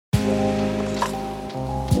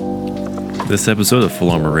This episode of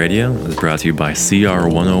Full Armor Radio is brought to you by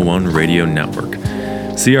CR101 Radio Network.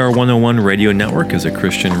 CR101 Radio Network is a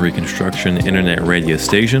Christian Reconstruction internet radio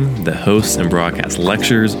station that hosts and broadcasts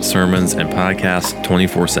lectures, sermons, and podcasts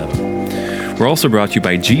 24/7. We're also brought to you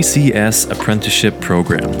by GCS Apprenticeship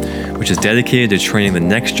Program, which is dedicated to training the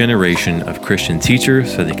next generation of Christian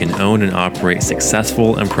teachers so they can own and operate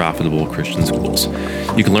successful and profitable Christian schools.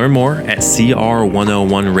 You can learn more at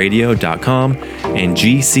cr101radio.com and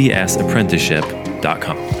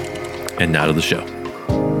gcsapprenticeship.com. And now to the show.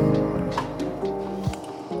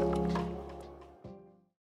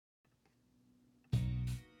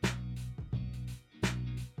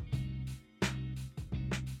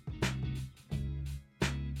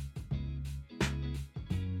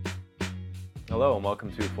 Hello and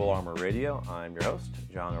welcome to Full Armor Radio. I'm your host,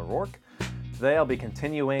 John O'Rourke. Today I'll be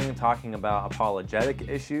continuing talking about apologetic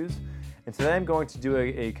issues, and today I'm going to do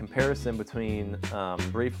a comparison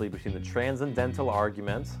briefly between the transcendental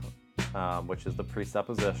argument, which is the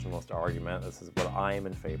presuppositionalist argument. This is what I am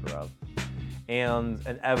in favor of, and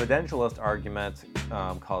an evidentialist argument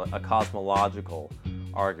called a cosmological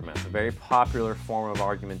argument. It's a very popular form of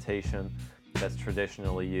argumentation that's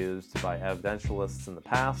traditionally used by evidentialists in the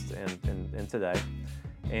past and today.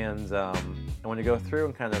 And I want to go through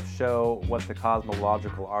and kind of show what the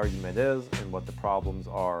cosmological argument is and what the problems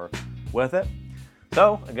are with it.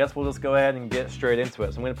 So I guess we'll just go ahead and get straight into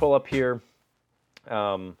it. So I'm going to pull up here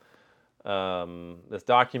this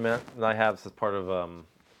document that I have. This is part of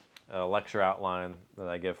a lecture outline that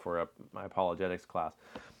I give for my apologetics class.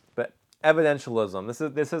 But evidentialism,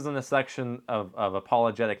 this isn't a section of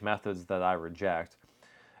apologetic methods that I reject.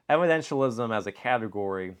 Evidentialism as a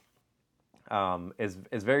category is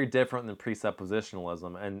very different than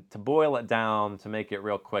presuppositionalism. And to boil it down, to make it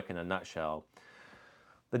real quick in a nutshell,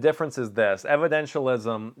 the difference is this.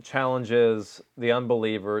 Evidentialism challenges the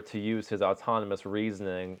unbeliever to use his autonomous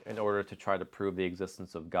reasoning in order to try to prove the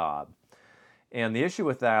existence of God. And the issue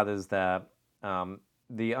with that is that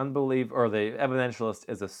the unbeliever, or the evidentialist,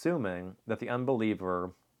 is assuming that the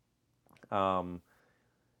unbeliever, that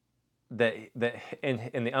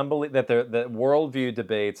worldview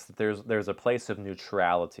debates, that there's a place of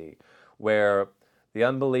neutrality where the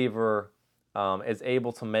unbeliever is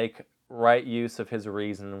able to make right use of his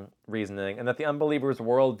reasoning, and that the unbeliever's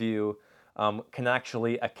worldview can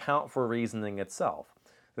actually account for reasoning itself.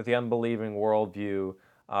 That the unbelieving worldview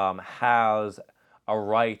has a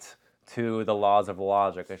right to the laws of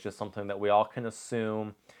logic. It's just something that we all can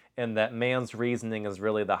assume, and that man's reasoning is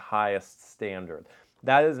really the highest standard.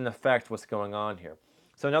 That is, in effect, what's going on here.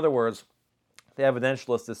 So in other words, the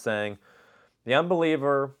evidentialist is saying the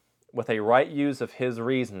unbeliever, with a right use of his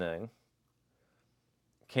reasoning,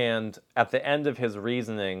 can, at the end of his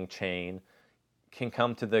reasoning chain, can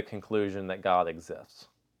come to the conclusion that God exists.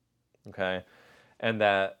 Okay? And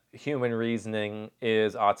that human reasoning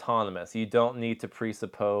is autonomous. You don't need to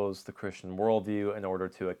presuppose the Christian worldview in order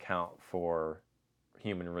to account for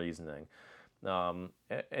human reasoning.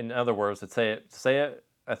 In other words, to say it,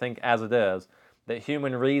 I think, as it is, that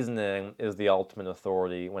human reasoning is the ultimate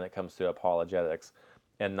authority when it comes to apologetics,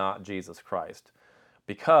 and not Jesus Christ.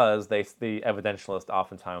 Because the evidentialist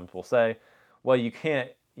oftentimes will say, well, you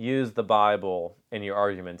can't use the Bible in your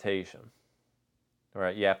argumentation.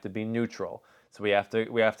 Right? You have to be neutral. So we have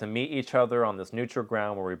to meet each other on this neutral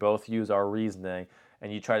ground where we both use our reasoning,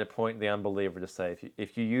 and you try to point the unbeliever to say,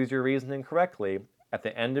 if you use your reasoning correctly, at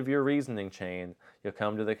the end of your reasoning chain, you'll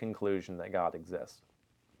come to the conclusion that God exists.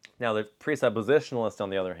 Now, the presuppositionalist, on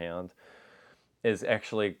the other hand, is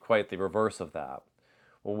actually quite the reverse of that.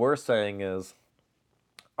 What we're saying is,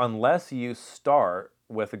 unless you start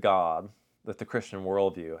with God, with the Christian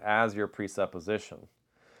worldview, as your presupposition,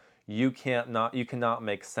 you cannot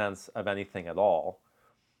make sense of anything at all.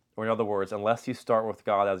 Or in other words, unless you start with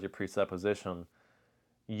God as your presupposition,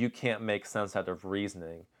 you can't make sense out of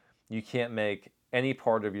reasoning. You can't make any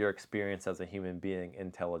part of your experience as a human being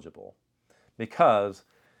intelligible. Because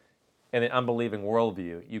in an unbelieving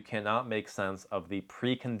worldview, you cannot make sense of the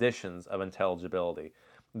preconditions of intelligibility,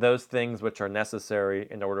 those things which are necessary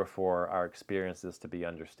in order for our experiences to be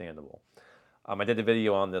understandable. I did a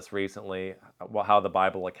video on this recently, how the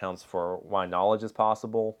Bible accounts for why knowledge is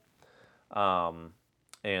possible, and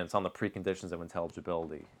it's on the preconditions of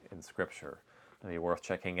intelligibility in Scripture. It'd be worth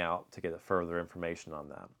checking out to get further information on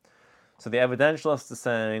that. So the evidentialist is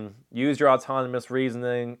saying, use your autonomous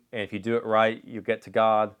reasoning, and if you do it right, you get to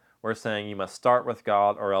God. We're saying you must start with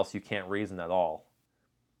God, or else you can't reason at all.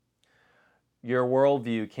 Your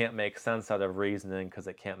worldview can't make sense out of reasoning because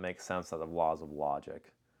it can't make sense out of laws of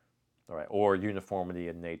logic. All right, or uniformity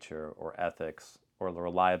in nature, or ethics, or the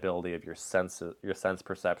reliability of your senses, your sense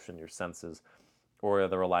perception, your senses, or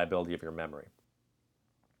the reliability of your memory,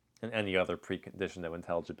 and any other precondition of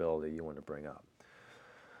intelligibility you want to bring up.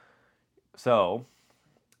 So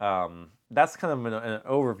that's kind of an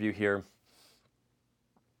overview here.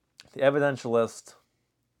 The evidentialist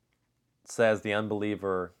says the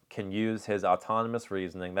unbeliever can use his autonomous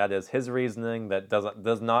reasoning, that is, his reasoning that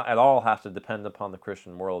does not at all have to depend upon the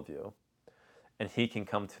Christian worldview, and he can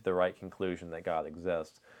come to the right conclusion that God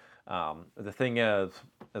exists. The thing is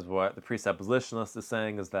what the presuppositionalist is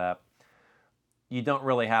saying is that you don't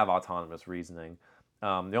really have autonomous reasoning.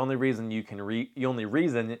 The only reason you can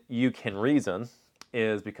reason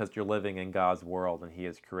is because you're living in God's world and He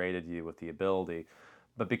has created you with the ability.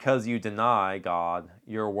 But because you deny God,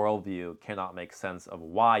 your worldview cannot make sense of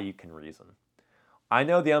why you can reason. I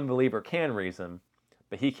know the unbeliever can reason,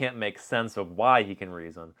 but he can't make sense of why he can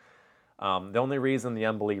reason. The only reason the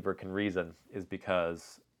unbeliever can reason is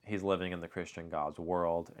because he's living in the Christian God's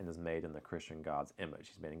world and is made in the Christian God's image.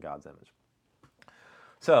 He's made in God's image.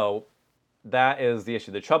 So that is the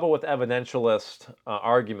issue. The trouble with evidentialist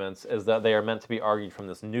arguments is that they are meant to be argued from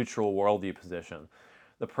this neutral worldview position.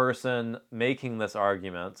 The person making this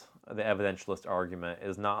argument, the evidentialist argument,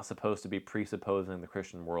 is not supposed to be presupposing the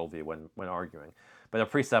Christian worldview when arguing. But a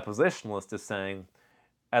presuppositionalist is saying,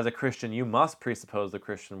 as a Christian, you must presuppose the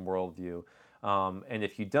Christian worldview. And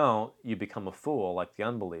if you don't, you become a fool like the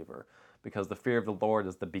unbeliever, because the fear of the Lord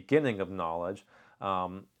is the beginning of knowledge.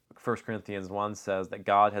 1 Corinthians 1 says that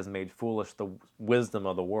God has made foolish the wisdom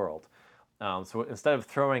of the world. So instead of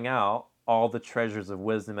throwing out all the treasures of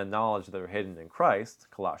wisdom and knowledge that are hidden in Christ,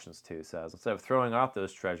 Colossians 2 says, instead of throwing out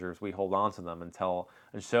those treasures, we hold on to them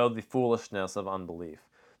and show the foolishness of unbelief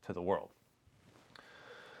to the world.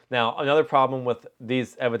 Now, another problem with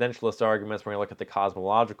these evidentialist arguments, when we look at the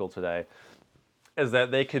cosmological today, is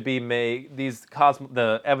that they could be made,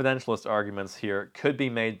 the evidentialist arguments here could be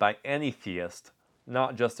made by any theist,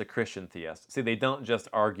 not just a Christian theist. See, they don't just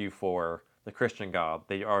argue for the Christian God,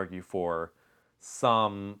 they argue for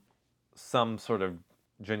some sort of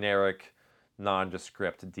generic,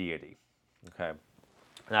 nondescript deity. Okay?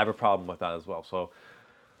 And I have a problem with that as well. So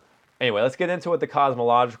anyway, let's get into what the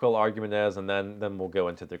cosmological argument is, and then we'll go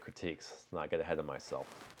into the critiques. Let's not get ahead of myself.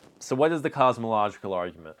 So what is the cosmological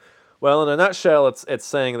argument? Well, in a nutshell, it's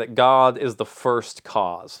saying that God is the first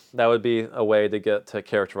cause. That would be a way to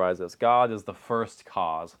characterize this. God is the first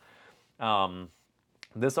cause.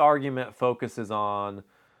 This argument focuses on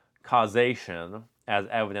causation as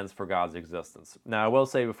evidence for God's existence. Now, I will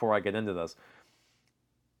say before I get into this,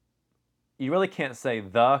 you really can't say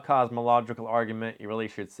the cosmological argument. You really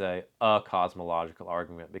should say a cosmological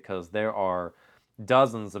argument, because there are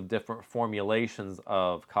dozens of different formulations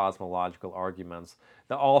of cosmological arguments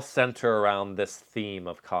that all center around this theme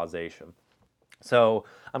of causation. So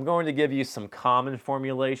I'm going to give you some common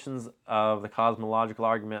formulations of the cosmological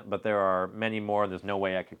argument, but there are many more. There's no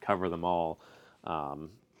way I could cover them all.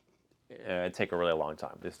 It'd take a really long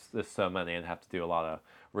time. There's so many, and have to do a lot of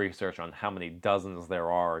research on how many dozens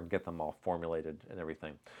there are and get them all formulated and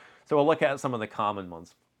everything. So we'll look at some of the common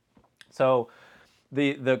ones. So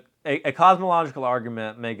a cosmological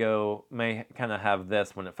argument may kind of have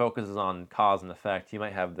this when it focuses on cause and effect. You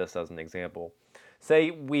might have this as an example.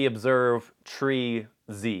 Say we observe tree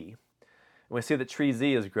Z, and we see that tree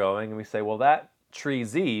Z is growing, and we say, well, that tree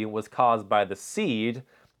Z was caused by the seed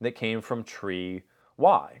that came from tree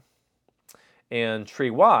Y. And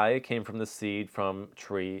tree Y came from the seed from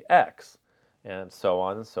tree X, and so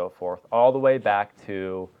on and so forth, all the way back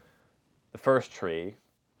to the first tree,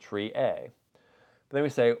 tree A. But then we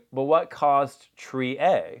say, well, what caused tree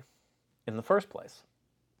A in the first place?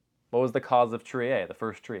 What was the cause of tree A, the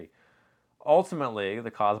first tree? Ultimately, the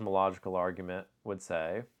cosmological argument would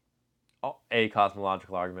say,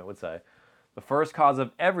 the first cause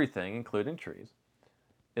of everything, including trees,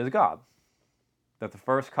 is God. That the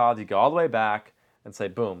first cause, you go all the way back and say,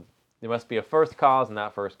 boom, there must be a first cause, and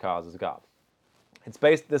that first cause is God.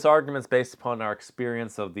 This argument's based upon our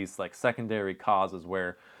experience of these like secondary causes,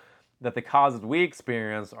 where that the causes we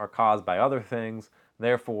experience are caused by other things.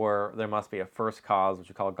 Therefore, there must be a first cause, which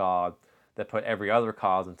we call God, that put every other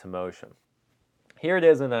cause into motion. Here it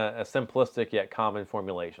is in a simplistic yet common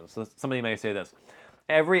formulation. So somebody may say this: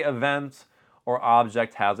 every event or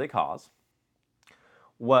object has a cause.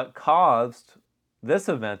 What caused this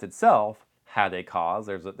event itself had a cause.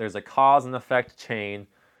 There's a cause and effect chain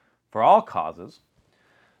for all causes.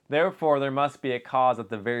 Therefore, there must be a cause at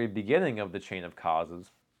the very beginning of the chain of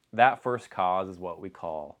causes. That first cause is what we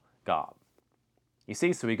call God. You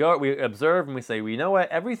see, so we observe and we say, we know what,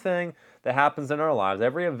 everything that happens in our lives,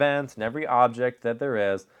 every event and every object that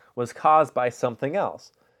there is, was caused by something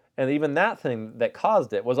else. And even that thing that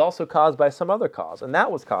caused it was also caused by some other cause. And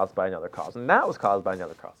that was caused by another cause. And that was caused by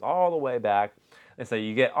another cause. All the way back. And so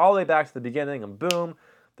you get all the way back to the beginning, and boom,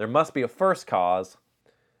 there must be a first cause.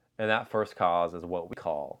 And that first cause is what we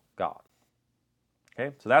call God.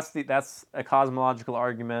 Okay, so that's a cosmological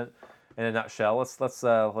argument in a nutshell.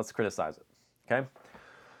 Let's criticize it. Okay,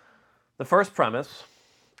 the first premise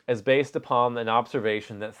is based upon an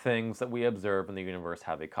observation that things that we observe in the universe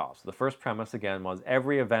have a cause. So the first premise again was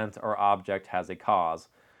every event or object has a cause.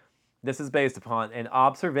 This is based upon an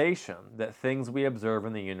observation that things we observe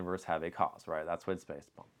in the universe have a cause. Right? That's what it's based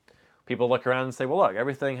upon. People look around and say, well, look,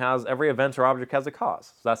 every event or object has a cause.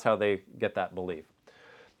 So that's how they get that belief.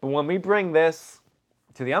 But when we bring this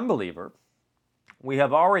to the unbeliever, we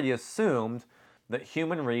have already assumed that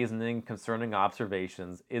human reasoning concerning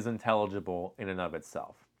observations is intelligible in and of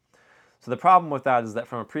itself. So the problem with that is that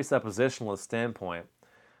from a presuppositionalist standpoint,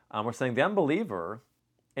 we're saying the unbeliever,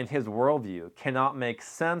 in his worldview, cannot make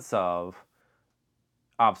sense of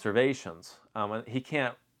observations. He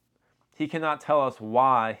cannot tell us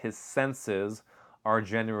why his senses are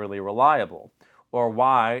generally reliable, or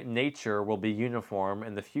why nature will be uniform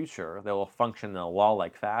in the future, that will function in a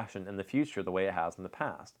law-like fashion in the future the way it has in the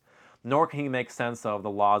past. Nor can he make sense of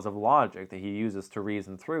the laws of logic that he uses to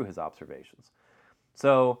reason through his observations.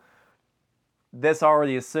 So this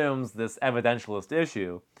already assumes this evidentialist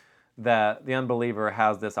issue that the unbeliever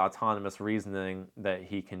has this autonomous reasoning that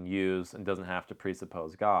he can use and doesn't have to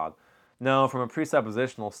presuppose God. No, from a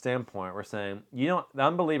presuppositional standpoint, we're saying the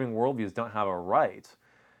unbelieving worldviews don't have a right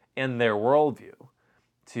in their worldview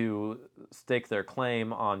to stake their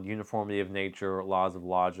claim on uniformity of nature, laws of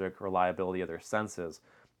logic, reliability of their senses,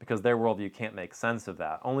 because their worldview can't make sense of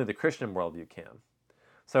that. Only the Christian worldview can.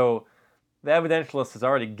 So the evidentialist has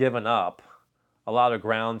already given up a lot of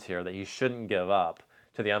ground here that he shouldn't give up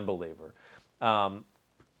to the unbeliever.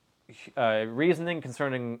 Reasoning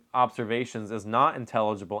concerning observations is not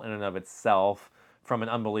intelligible in and of itself from an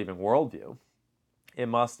unbelieving worldview. It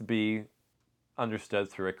must be understood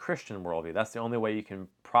through a Christian worldview. That's the only way you can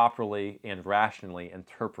properly and rationally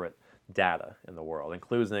interpret data in the world,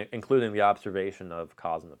 including the observation of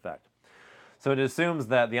cause and effect. So it assumes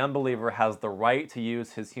that the unbeliever has the right to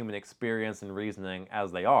use his human experience and reasoning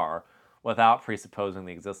as they are without presupposing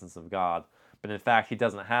the existence of God. But in fact, he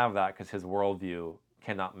doesn't have that because his worldview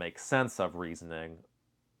cannot make sense of reasoning,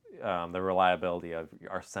 the reliability of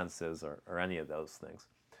our senses, or any of those things.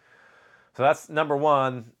 So that's number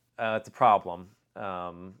one. It's a problem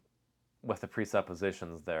with the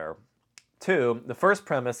presuppositions there. Two, the first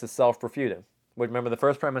premise is self-refuting. Remember, the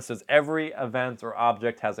first premise is every event or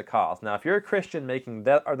object has a cause. Now, if you're a Christian making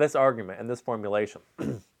this argument and this formulation,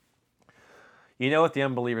 you know what the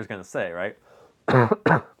unbeliever is going to say, right?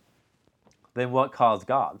 Then what caused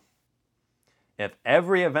God? If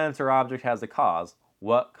every event or object has a cause,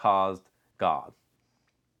 what caused God?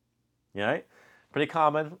 Right? Pretty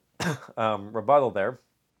common rebuttal there.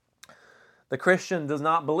 The Christian does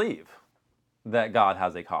not believe that God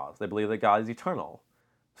has a cause. They believe that God is eternal.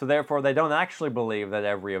 So therefore, they don't actually believe that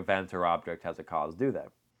every event or object has a cause, do they?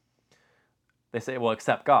 They say, well,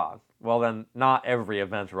 except God. Well, then not every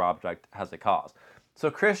event or object has a cause. So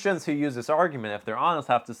Christians who use this argument, if they're honest,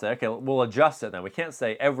 have to say, okay, we'll adjust it then. We can't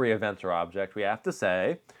say every event or object. We have to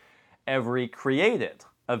say every created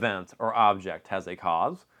event or object has a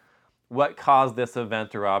cause. What caused this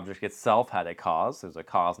event or object itself had a cause. There's a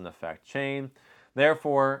cause and effect chain.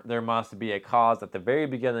 Therefore, there must be a cause at the very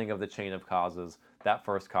beginning of the chain of causes. That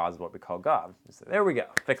first cause is what we call God. You say, there we go,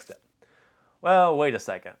 fixed it. Well, wait a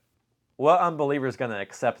second. What unbeliever is going to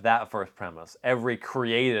accept that first premise? Every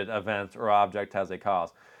created event or object has a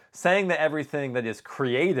cause. Saying that everything that is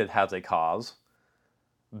created has a cause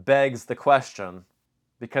begs the question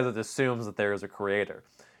because it assumes that there is a creator.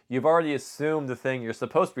 You've already assumed the thing you're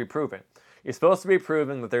supposed to be proving. You're supposed to be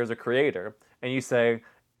proving that there's a creator, and you say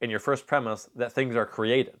in your first premise that things are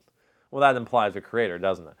created. Well, that implies a creator,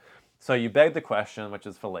 doesn't it? So you beg the question, which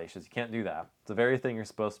is fallacious. You can't do that. It's the very thing you're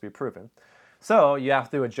supposed to be proving. So you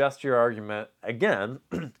have to adjust your argument again,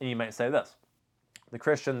 and you might say this. The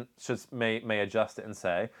Christian may adjust it and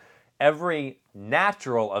say, every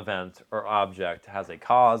natural event or object has a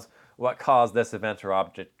cause. What caused this event or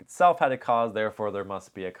object itself had a cause, therefore there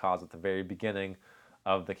must be a cause at the very beginning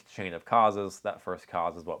of the chain of causes. That first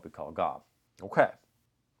cause is what we call God. Okay,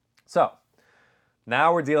 so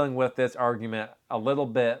now we're dealing with this argument a little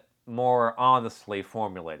bit more honestly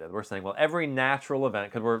formulated. We're saying, well, every natural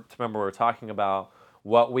event, because we're talking about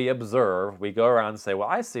what we observe. We go around and say, well,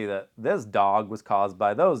 I see that this dog was caused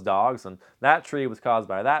by those dogs, and that tree was caused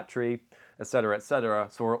by that tree, etc., etc.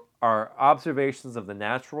 So our observations of the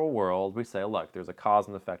natural world, we say, look, there's a cause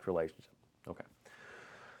and effect relationship. Okay.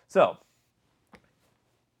 So,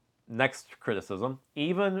 next criticism,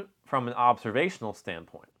 even from an observational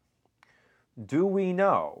standpoint, do we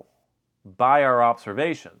know by our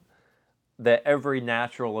observation that every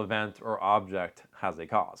natural event or object has a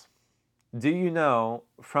cause? Do you know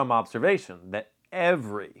from observation that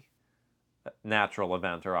every natural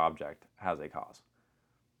event or object has a cause?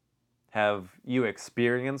 Have you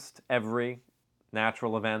experienced every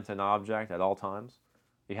natural event and object at all times?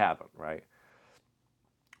 You haven't, right?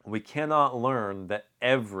 We cannot learn that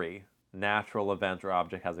every natural event or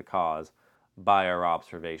object has a cause by our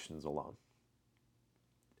observations alone.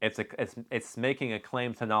 It's making a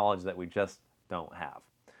claim to knowledge that we just don't have.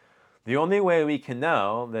 The only way we can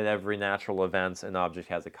know that every natural event and object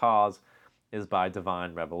has a cause is by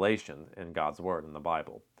divine revelation in God's Word in the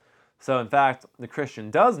Bible. So, in fact, the Christian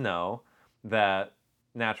does know that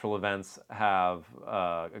natural events have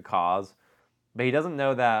a cause, but he doesn't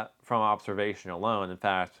know that from observation alone. In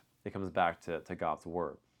fact, it comes back to God's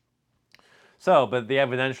Word. So, but the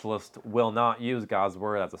evidentialist will not use God's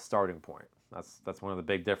Word as a starting point. That's one of the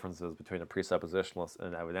big differences between a presuppositionalist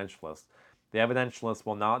and an evidentialist. The evidentialist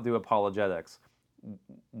will not do apologetics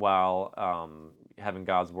while having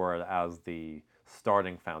God's Word as the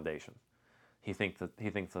starting foundation. He thinks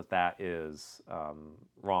that is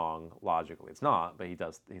wrong logically. It's not, but he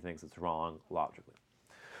thinks it's wrong logically.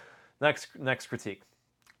 Next critique.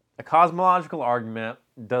 A cosmological argument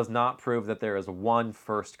does not prove that there is one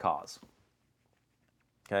first cause.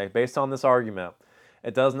 Okay, based on this argument,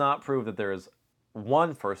 it does not prove that there is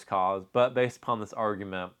one first cause, but based upon this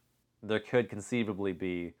argument, there could conceivably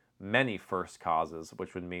be many first causes,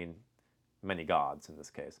 which would mean many gods in this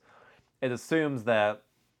case. It assumes that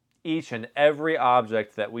each and every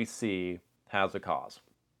object that we see has a cause.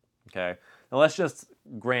 Okay? Now let's just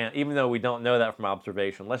grant, even though we don't know that from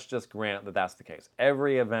observation, let's just grant that that's the case.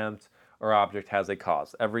 Every event or object has a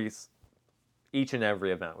cause. Each and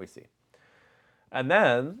every event we see. And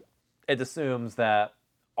then it assumes that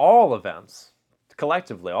all events,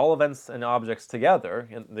 collectively, all events and objects together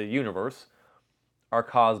in the universe are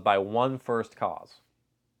caused by one first cause.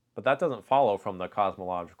 But that doesn't follow from the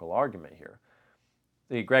cosmological argument here.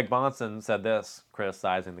 See, Greg Bahnsen said this,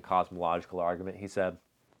 criticizing the cosmological argument. He said,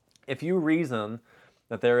 if you reason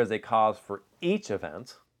that there is a cause for each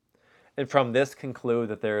event, and from this conclude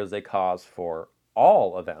that there is a cause for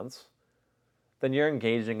all events, then you're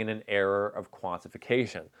engaging in an error of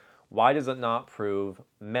quantification. Why does it not prove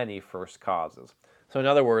many first causes? So in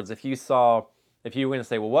other words, if you were going to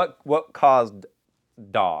say, well, what caused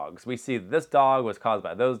dogs? We see this dog was caused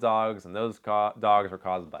by those dogs, and those dogs were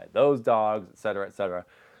caused by those dogs, etc., etc.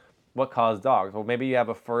 What caused dogs? Well, maybe you have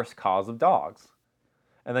a first cause of dogs.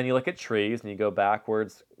 And then you look at trees, and you go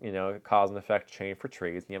backwards, cause and effect chain for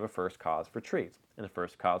trees, and you have a first cause for trees, and a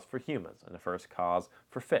first cause for humans, and a first cause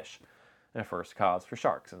for fish, and a first cause for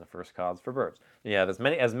sharks, and a first cause for birds. Yeah,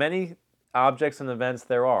 as many objects and events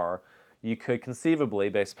there are, you could conceivably,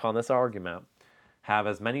 based upon this argument, have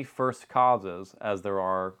as many first causes as there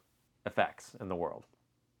are effects in the world.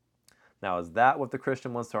 Now, is that what the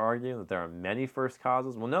Christian wants to argue, that there are many first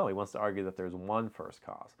causes? Well, no, he wants to argue that there's one first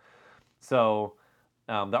cause. So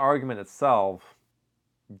the argument itself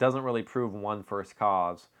doesn't really prove one first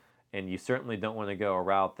cause, and you certainly don't want to go a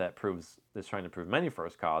route that is trying to prove many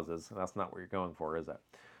first causes, and that's not what you're going for, is it?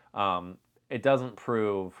 It doesn't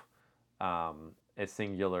prove a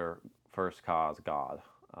singular first cause God.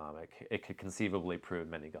 It could conceivably prove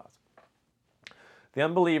many gods. The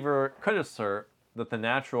unbeliever could assert that the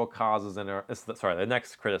natural causes the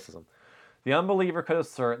next criticism. The unbeliever could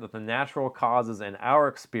assert that the natural causes in our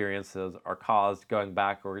experiences are caused going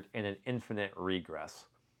backward in an infinite regress.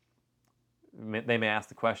 They may ask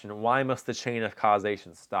the question, why must the chain of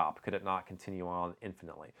causation stop? Could it not continue on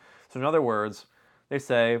infinitely? So in other words, they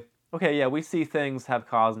say, okay, yeah, we see things have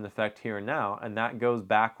cause and effect here and now, and that goes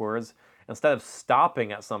backwards. Instead of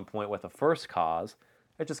stopping at some point with a first cause,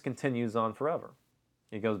 it just continues on forever.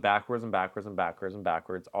 It goes backwards and backwards and backwards and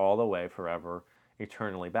backwards, all the way forever,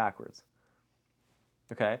 eternally backwards.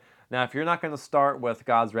 Okay? Now, if you're not going to start with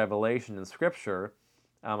God's revelation in Scripture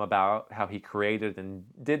about how He created and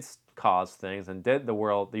did cause things and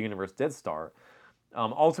the universe did start,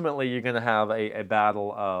 ultimately you're going to have a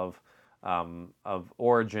battle of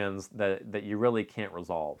origins that you really can't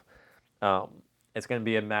resolve. It's going to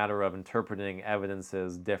be a matter of interpreting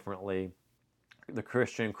evidences differently. The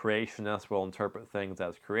Christian creationist will interpret things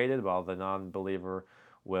as created, while the non-believer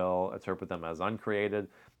will interpret them as uncreated,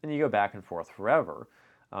 and you go back and forth forever.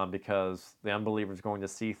 because the unbeliever is going to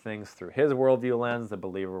see things through his worldview lens. The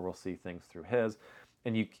believer will see things through his.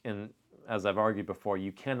 And as I've argued before,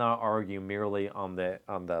 you cannot argue merely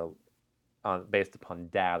based upon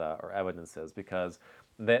data or evidences, because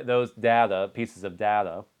those pieces of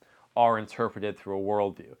data, are interpreted through a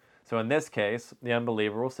worldview. So in this case, the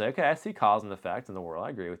unbeliever will say, okay, I see cause and effect in the world.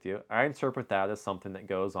 I agree with you. I interpret that as something that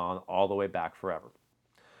goes on all the way back forever.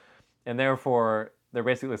 And therefore, they're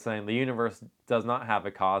basically saying the universe does not have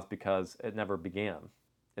a cause because it never began.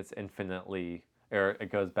 It's infinitely, or it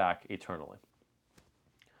goes back eternally.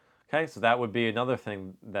 Okay, so that would be another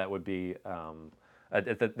thing that would be,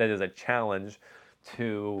 that is a challenge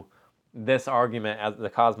to this argument, as the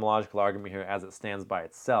cosmological argument here, as it stands by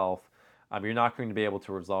itself. You're not going to be able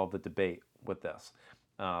to resolve the debate with this.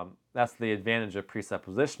 That's the advantage of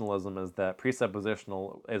presuppositionalism, is that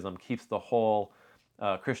presuppositionalism keeps the whole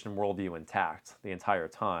Christian worldview intact the entire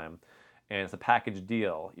time. And it's a package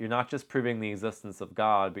deal. You're not just proving the existence of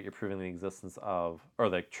God, but you're proving the existence of, or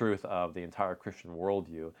the truth of, the entire Christian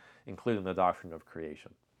worldview, including the doctrine of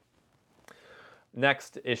creation.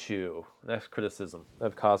 Next criticism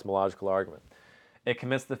of cosmological argument. It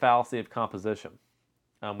commits the fallacy of composition,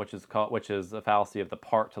 which is the fallacy of the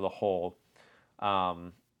part to the whole.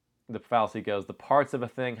 The fallacy goes, the parts of a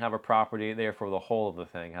thing have a property, therefore the whole of the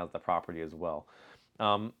thing has the property as well.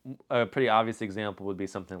 A pretty obvious example would be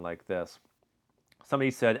something like this.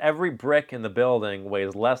 Somebody said, every brick in the building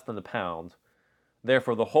weighs less than a pound,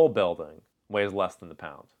 therefore the whole building weighs less than a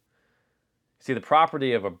pound. See, the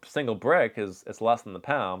property of a single brick is it's less than the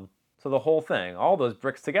pound, so the whole thing, all those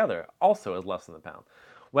bricks together, also is less than the pound.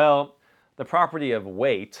 Well, the property of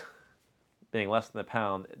weight, being less than the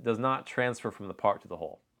pound, does not transfer from the part to the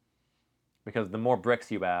whole. Because the more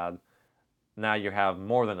bricks you add, now you have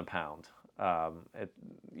more than a pound.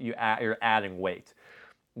 You're adding weight.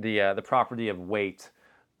 The property of weight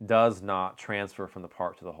does not transfer from the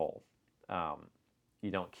part to the whole. You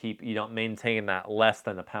don't maintain that less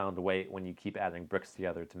than a pound weight when you keep adding bricks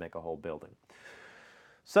together to make a whole building.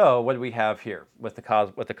 So what do we have here with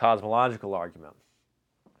the cosmological argument?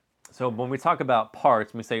 So when we talk about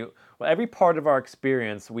parts, we say, well, every part of our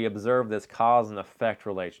experience, we observe this cause and effect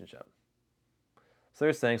relationship. So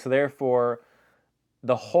they're saying, so therefore,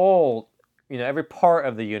 the whole, every part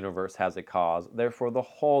of the universe has a cause, therefore the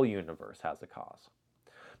whole universe has a cause.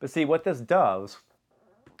 But see, what this does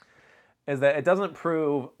is that it doesn't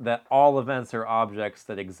prove that all events or objects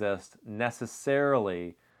that exist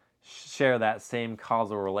necessarily share that same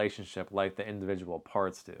causal relationship like the individual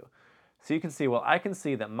parts do. So you can see, well, I can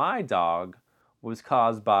see that my dog was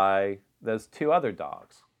caused by those two other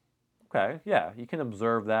dogs. Okay, yeah, you can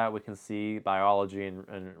observe that. We can see biology and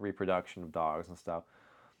reproduction of dogs and stuff.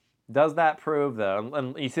 Does that prove, though,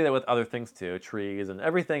 and you see that with other things too, trees and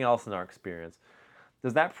everything else in our experience,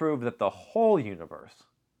 does that prove that the whole universe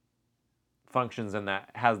functions in that,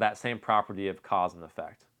 has that same property of cause and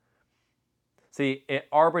effect? See, it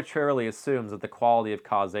arbitrarily assumes that the quality of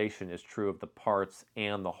causation is true of the parts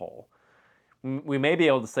and the whole. We may be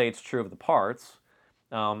able to say it's true of the parts,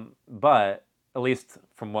 but at least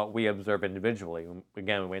from what we observe individually,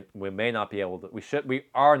 again, we may not be able to, we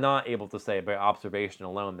are not able to say by observation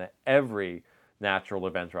alone that every natural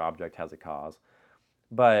event or object has a cause.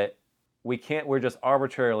 But we're just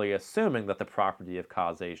arbitrarily assuming that the property of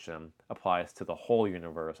causation applies to the whole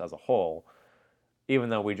universe as a whole, even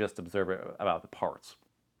though we just observe it about the parts.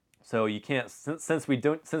 So you can't, since we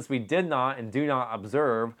did not and do not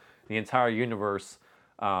observe the entire universe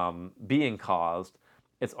being caused,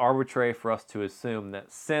 it's arbitrary for us to assume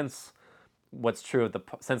that since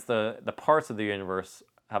the parts of the universe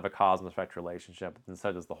have a cause and effect relationship, then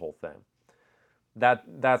so does the whole thing.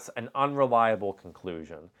 That's an unreliable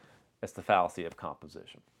conclusion. It's the fallacy of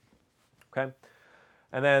composition. Okay,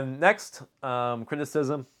 and then next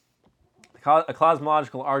criticism. A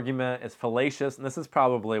cosmological argument is fallacious, and this is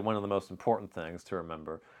probably one of the most important things to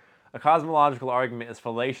remember. A cosmological argument is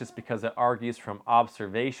fallacious because it argues from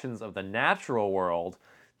observations of the natural world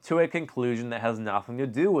to a conclusion that has nothing to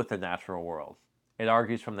do with the natural world. It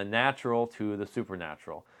argues from the natural to the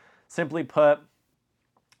supernatural. Simply put,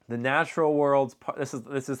 the natural world's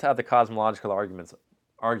this is how the cosmological argument's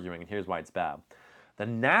arguing, and here's why it's bad. The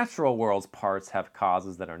natural world's parts have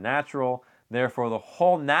causes that are natural. Therefore, the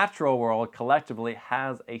whole natural world collectively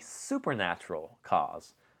has a supernatural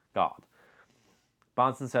cause, God.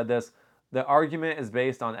 Bahnsen said this, the argument is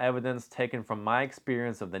based on evidence taken from my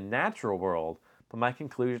experience of the natural world, but my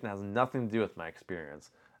conclusion has nothing to do with my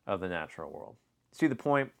experience of the natural world. See the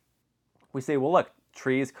point? We say, well, look,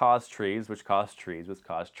 trees cause trees, which cause trees, which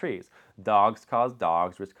cause trees. Dogs cause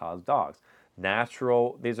dogs, which cause dogs.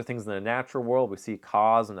 natural. These are things in the natural world. We see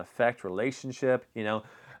cause and effect relationship.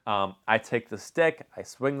 I take the stick, I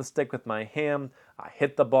swing the stick with my hand, I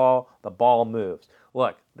hit the ball moves.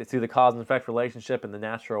 Look, they see the cause and effect relationship in the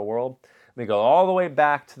natural world. We go all the way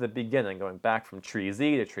back to the beginning, going back from tree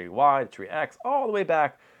Z to tree Y to tree X, all the way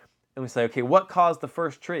back, and we say, okay, what caused the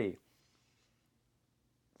first tree?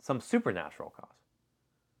 Some supernatural cause.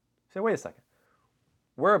 You say, wait a second.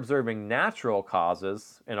 We're observing natural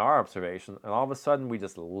causes in our observation, and all of a sudden we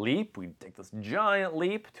just leap, we take this giant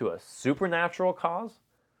leap to a supernatural cause?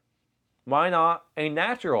 Why not a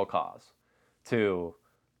natural cause to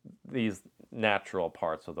these natural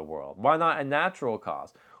parts of the world? Why not a natural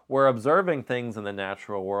cause? We're observing things in the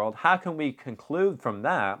natural world. How can we conclude from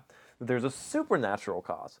that that there's a supernatural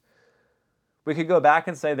cause? We could go back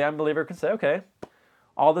and say, the unbeliever could say, okay,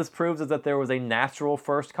 all this proves is that there was a natural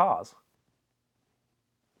first cause.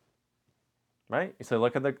 Right? You say,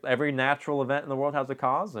 look at every natural event in the world has a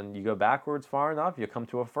cause, and you go backwards far enough, you come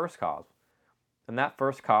to a first cause. And that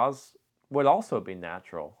first cause would also be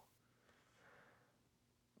natural.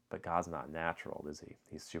 But God's not natural, is he?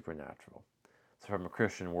 He's supernatural. So from a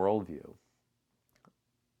Christian worldview,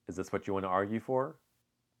 is this what you want to argue for?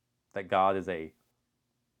 That God is a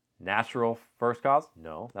natural first cause?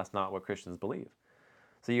 No, that's not what Christians believe.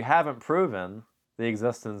 So you haven't proven the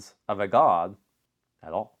existence of a God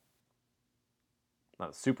at all.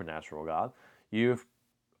 Not a supernatural God.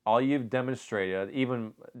 All you've demonstrated,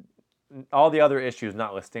 even all the other issues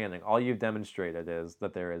notwithstanding, all you've demonstrated is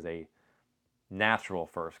that there is a natural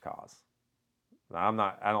first cause.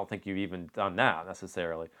 Now, I don't think you've even done that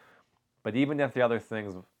necessarily. But even if the other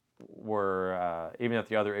things were, even if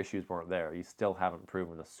the other issues weren't there, you still haven't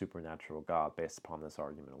proven a supernatural God based upon this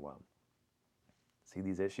argument alone. See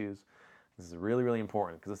these issues? This is really, really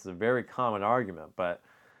important because this is a very common argument, but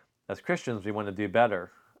as Christians, we want to do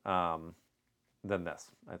better than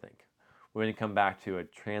this, I think. We're going to come back to a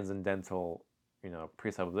transcendental,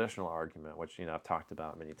 presuppositional argument, which, I've talked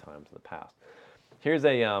about many times in the past. Here's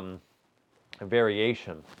a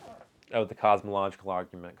variation of the cosmological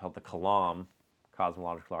argument called the Kalam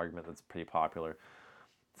cosmological argument that's pretty popular.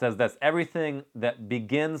 It says that everything that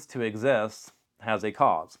begins to exist has a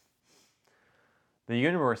cause. The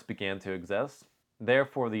universe began to exist,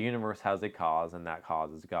 therefore the universe has a cause, and that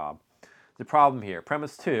cause is God. The problem here,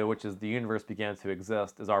 premise 2, which is the universe began to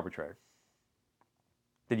exist, is arbitrary.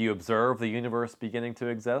 Did you observe the universe beginning to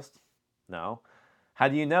exist? No. How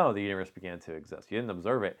do you know the universe began to exist? You didn't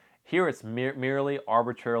observe it. Here it's merely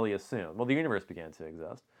arbitrarily assumed. Well, the universe began to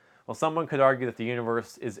exist. Well, someone could argue that the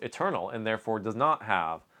universe is eternal and therefore does not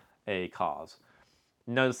have a cause.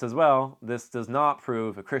 Notice as well, this does not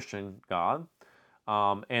prove a Christian God,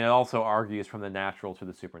 and it also argues from the natural to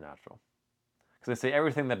the supernatural. Because they say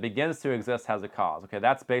everything that begins to exist has a cause. Okay,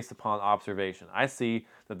 that's based upon observation. I see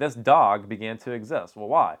that this dog began to exist. Well,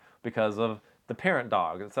 why? Because of the parent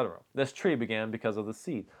dog, etc. This tree began because of the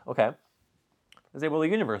seed. Okay. They say, well, the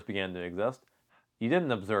universe began to exist. You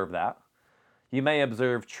didn't observe that. You may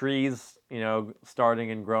observe trees, starting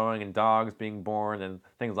and growing, and dogs being born, and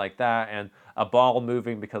things like that, and a ball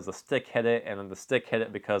moving because the stick hit it, and then the stick hit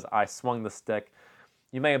it because I swung the stick.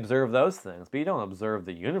 You may observe those things, but you don't observe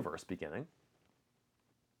the universe beginning.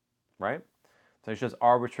 Right? So it's just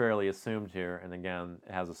arbitrarily assumed here, and again,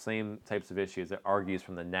 it has the same types of issues. It argues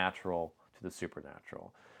from the natural to the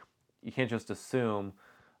supernatural. You can't just assume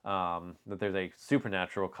that there's a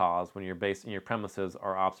supernatural cause when your premises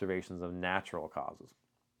are observations of natural causes.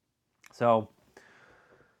 So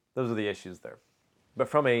those are the issues there. But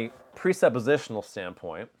from a presuppositional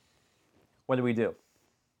standpoint, what do?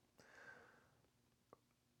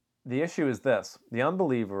 The issue is this: the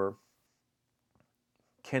unbeliever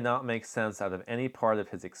cannot make sense out of any part of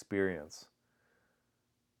his experience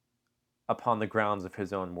upon the grounds of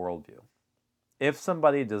his own worldview. If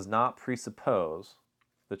somebody does not presuppose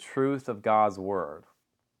the truth of God's word,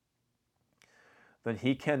 then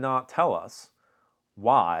he cannot tell us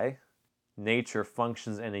why nature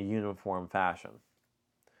functions in a uniform fashion.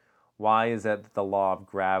 Why is it that the law of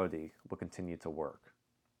gravity will continue to work?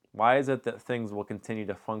 Why is it that things will continue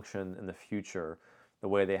to function in the future the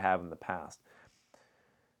way they have in the past?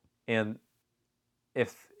 And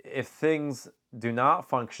if things do not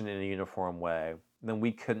function in a uniform way, then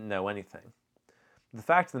we couldn't know anything. The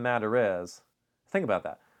fact of the matter is, think about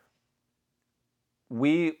that.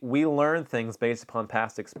 We learn things based upon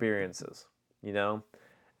past experiences.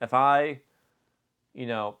 If I,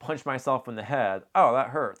 punch myself in the head, oh,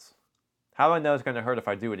 that hurts. How do I know it's going to hurt if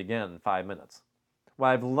I do it again in 5 minutes? Well,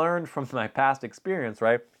 I've learned from my past experience,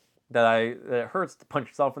 right, that it hurts to punch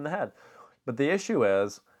yourself in the head. But the issue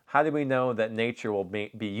is, How do we know that nature will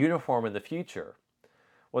be uniform in the future?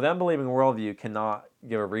 Well, the unbelieving worldview cannot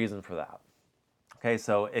give a reason for that. Okay,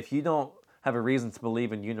 so if you don't have a reason to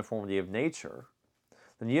believe in uniformity of nature,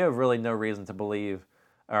 then you have really no reason to believe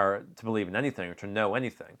in anything or to know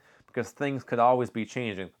anything, because things could always be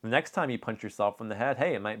changing. The next time you punch yourself in the head,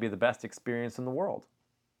 hey, it might be the best experience in the world.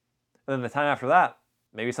 And then the time after that,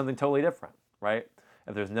 maybe something totally different, right?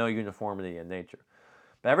 If there's no uniformity in nature.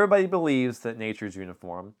 But everybody believes that nature is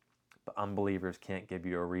uniform, but unbelievers can't give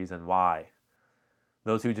you a reason why.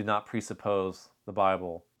 Those who do not presuppose the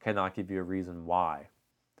Bible cannot give you a reason why.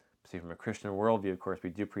 See, from a Christian worldview, of course, we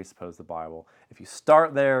do presuppose the Bible. If you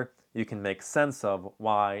start there, you can make sense of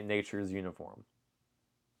why nature is uniform.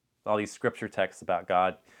 All these scripture texts about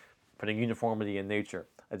God putting uniformity in nature.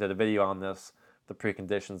 I did a video on this, the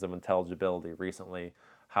preconditions of intelligibility, recently,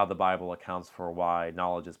 how the Bible accounts for why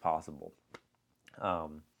knowledge is possible.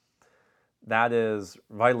 That is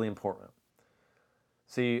vitally important.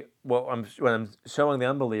 See, what I'm showing the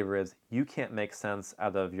unbeliever is you can't make sense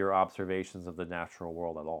out of your observations of the natural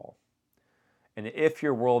world at all. And if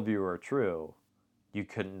your worldview were true, you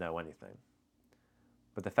couldn't know anything.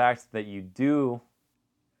 But the fact that you do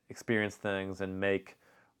experience things and make,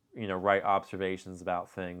 right observations about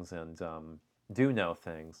things and do know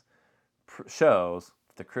things shows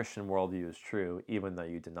that the Christian worldview is true, even though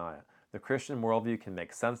you deny it. The Christian worldview can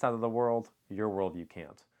make sense out of the world. Your worldview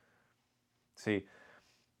can't. See,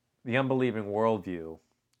 the unbelieving worldview,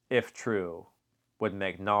 if true, would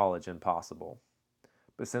make knowledge impossible.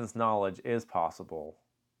 But since knowledge is possible,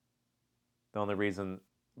 the only reason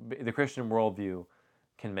the Christian worldview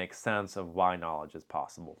can make sense of why knowledge is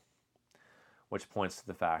possible, which points to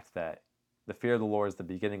the fact that the fear of the Lord is the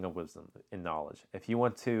beginning of wisdom in knowledge. If you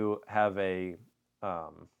want to have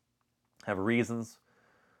reasons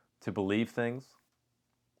to believe things,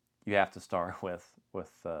 you have to start with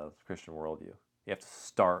the Christian worldview. You have to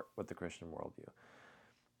start with the Christian worldview.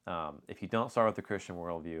 If you don't start with the Christian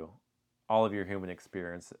worldview, all of your human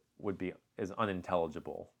experience is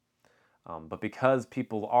unintelligible. But because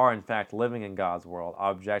people are in fact living in God's world,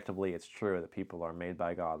 objectively it's true that people are made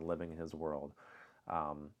by God living in His world.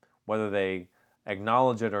 Whether they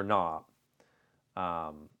acknowledge it or not,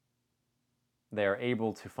 they are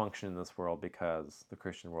able to function in this world because the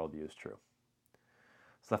Christian worldview is true.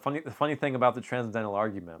 So the funny thing about the transcendental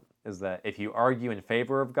argument is that if you argue in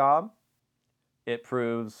favor of God, it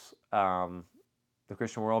proves the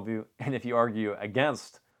Christian worldview, and if you argue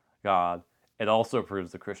against God, it also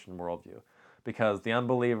proves the Christian worldview, because the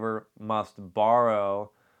unbeliever must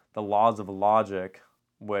borrow the laws of logic,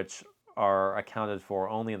 which are accounted for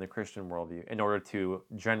only in the Christian worldview, in order to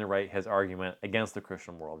generate his argument against the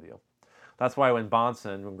Christian worldview. That's why when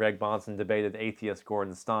Greg Bahnsen debated atheist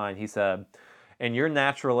Gordon Stein, he said, in your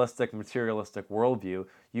naturalistic, materialistic worldview,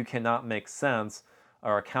 you cannot make sense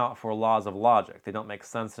or account for laws of logic. They don't make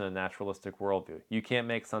sense in a naturalistic worldview. You can't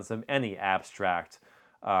make sense of any abstract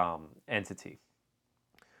entity.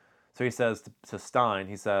 So he says to Stein,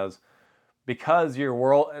 he says, because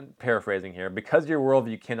your paraphrasing here, because your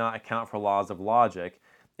worldview cannot account for laws of logic,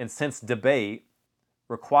 and since debate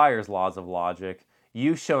requires laws of logic,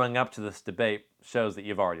 you showing up to this debate shows that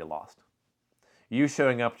you've already lost. You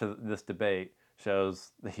showing up to this debate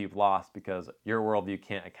shows that you've lost because your worldview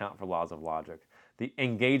can't account for laws of logic. The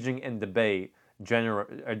engaging in debate shows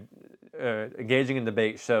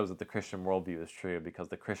that the Christian worldview is true, because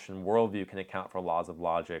the Christian worldview can account for laws of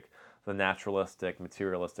logic. The naturalistic,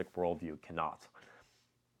 materialistic worldview cannot.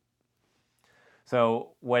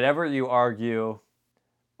 So whatever you argue,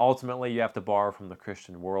 ultimately you have to borrow from the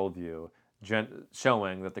Christian worldview,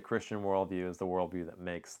 showing that the Christian worldview is the worldview that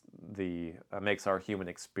makes our human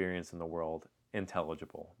experience in the world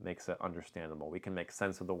intelligible, makes it understandable. We can make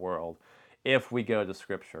sense of the world if we go to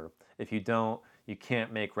Scripture. If you don't, you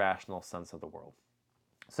can't make rational sense of the world.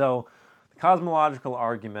 So the cosmological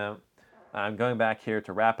argument, I'm going back here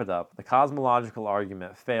to wrap it up. The cosmological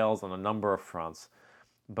argument fails on a number of fronts,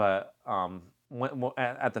 but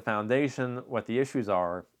at the foundation, what the issues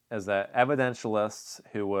are is that evidentialists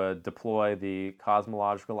who would deploy the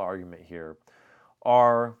cosmological argument here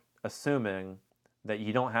are assuming that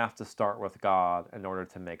you don't have to start with God in order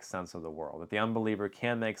to make sense of the world, that the unbeliever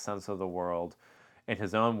can make sense of the world in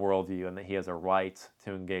his own worldview, and that he has a right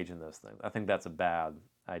to engage in those things. I think that's a bad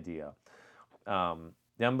idea. The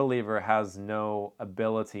unbeliever has no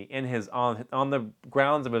ability on the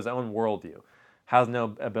grounds of his own worldview, has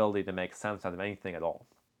no ability to make sense out of anything at all.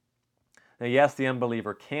 Now, yes, the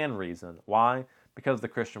unbeliever can reason. Why? Because the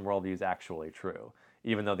Christian worldview is actually true.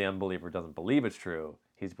 Even though the unbeliever doesn't believe it's true,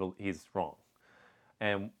 he's wrong.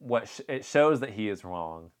 And it shows that he is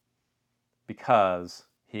wrong because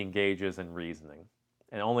he engages in reasoning.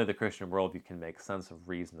 And only the Christian worldview can make sense of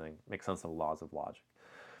reasoning, make sense of laws of logic.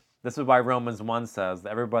 This is why Romans 1 says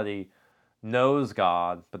that everybody knows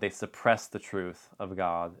God, but they suppress the truth of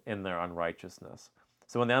God in their unrighteousness.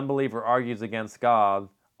 So when the unbeliever argues against God,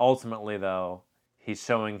 ultimately, though, he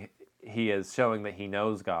is showing that he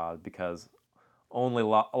knows God, because only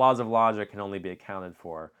laws of logic can only be accounted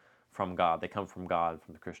for from God. They come from God,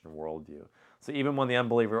 from the Christian worldview. So even when the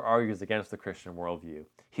unbeliever argues against the Christian worldview,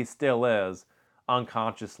 he still is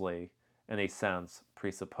unconsciously, in a sense,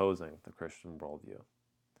 presupposing the Christian worldview,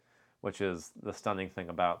 which is the stunning thing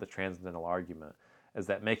about the transcendental argument, is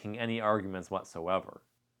that making any arguments whatsoever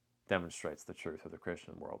demonstrates the truth of the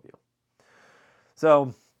Christian worldview.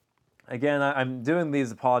 So, again, I'm doing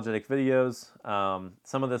these apologetic videos.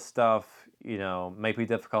 Some of this stuff, may be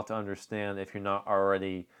difficult to understand if you're not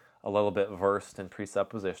already a little bit versed in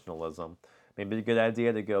presuppositionalism. Maybe a good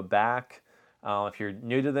idea to go back. If you're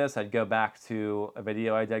new to this, I'd go back to a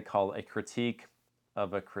video I did called A Critique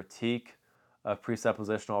of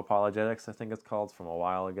Presuppositional Apologetics, I think it's called, from a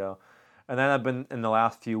while ago. And then I've been, in the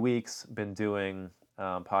last few weeks, been doing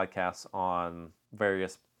podcasts on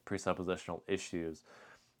various presuppositional issues.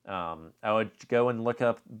 I would go and look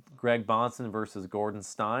up Greg Bahnsen versus Gordon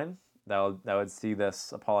Stein. That would see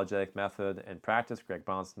this apologetic method in practice. Greg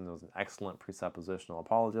Bahnsen was an excellent presuppositional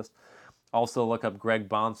apologist. Also look up Greg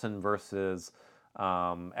Bahnsen versus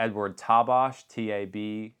Edward Tabash,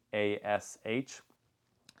 Tabash,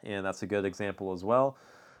 and that's a good example as well.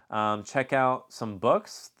 Check out some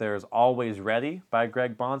books. There's Always Ready by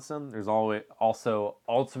Greg Bahnsen. There's also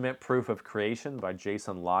Ultimate Proof of Creation by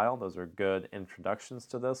Jason Lisle. Those are good introductions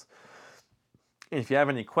to this. If you have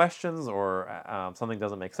any questions or something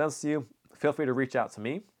doesn't make sense to you, feel free to reach out to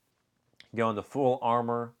me. Go into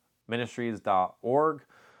fullarmorministries.org.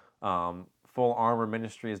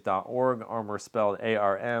 Fullarmorministries.org. Armor spelled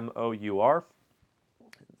ARMOUR.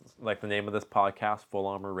 Like the name of this podcast, Full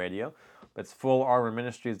Armor Radio. But it's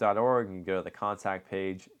fullarmorministries.org. You can go to the contact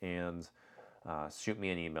page and shoot me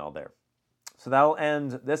an email there. So that'll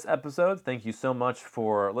end this episode. Thank you so much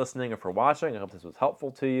for listening and for watching. I hope this was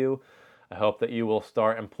helpful to you. I hope that you will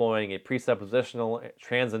start employing a presuppositional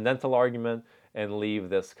transcendental argument and leave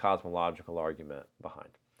this cosmological argument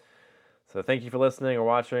behind. So thank you for listening or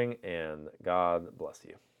watching, and God bless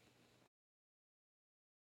you.